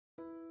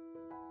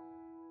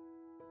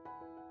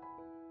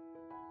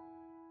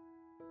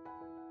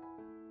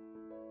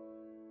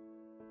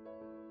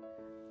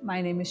My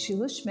name is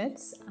Sheila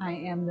Schmitz. I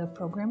am the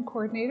program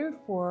coordinator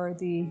for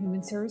the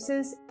Human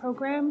Services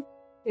program.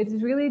 It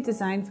is really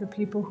designed for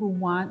people who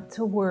want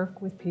to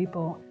work with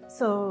people.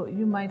 So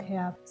you might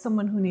have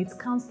someone who needs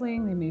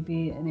counseling. They may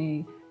be in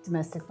a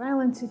domestic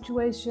violence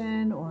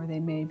situation, or they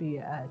may be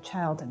a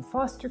child in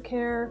foster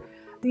care.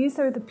 These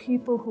are the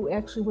people who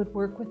actually would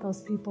work with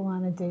those people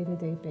on a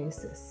day-to-day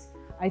basis.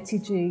 I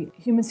teach a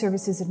human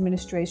services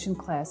administration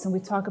class, and we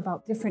talk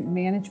about different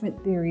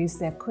management theories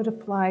that could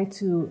apply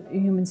to a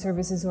human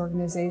services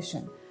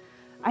organization.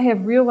 I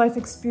have real-life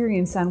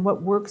experience on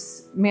what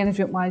works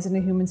management-wise in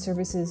a human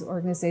services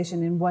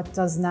organization and what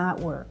does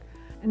not work.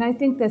 And I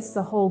think that's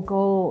the whole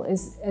goal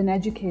as an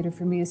educator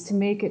for me, is to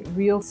make it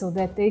real so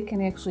that they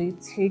can actually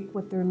take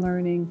what they're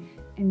learning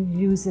and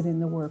use it in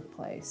the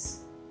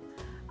workplace.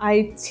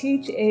 I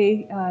teach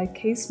a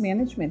case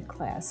management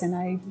class, and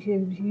I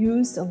have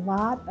used a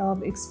lot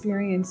of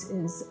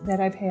experiences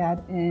that I've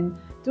had in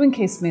doing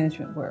case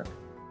management work.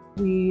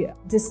 We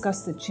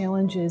discuss the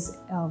challenges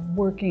of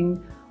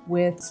working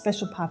with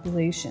special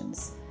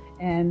populations.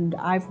 And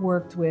I've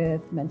worked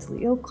with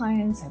mentally ill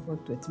clients, I've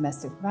worked with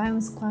domestic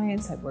violence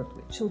clients, I've worked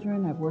with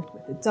children, I've worked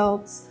with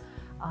adults,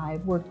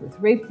 I've worked with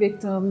rape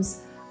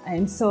victims.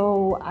 And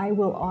so I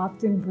will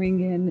often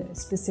bring in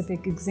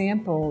specific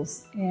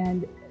examples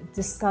and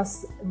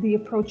discuss the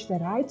approach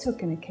that I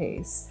took in a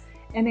case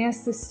and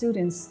ask the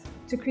students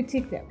to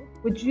critique that.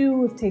 Would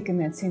you have taken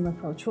that same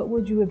approach? What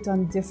would you have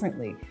done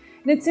differently?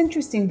 And it's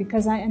interesting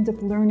because I end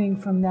up learning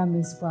from them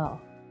as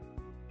well.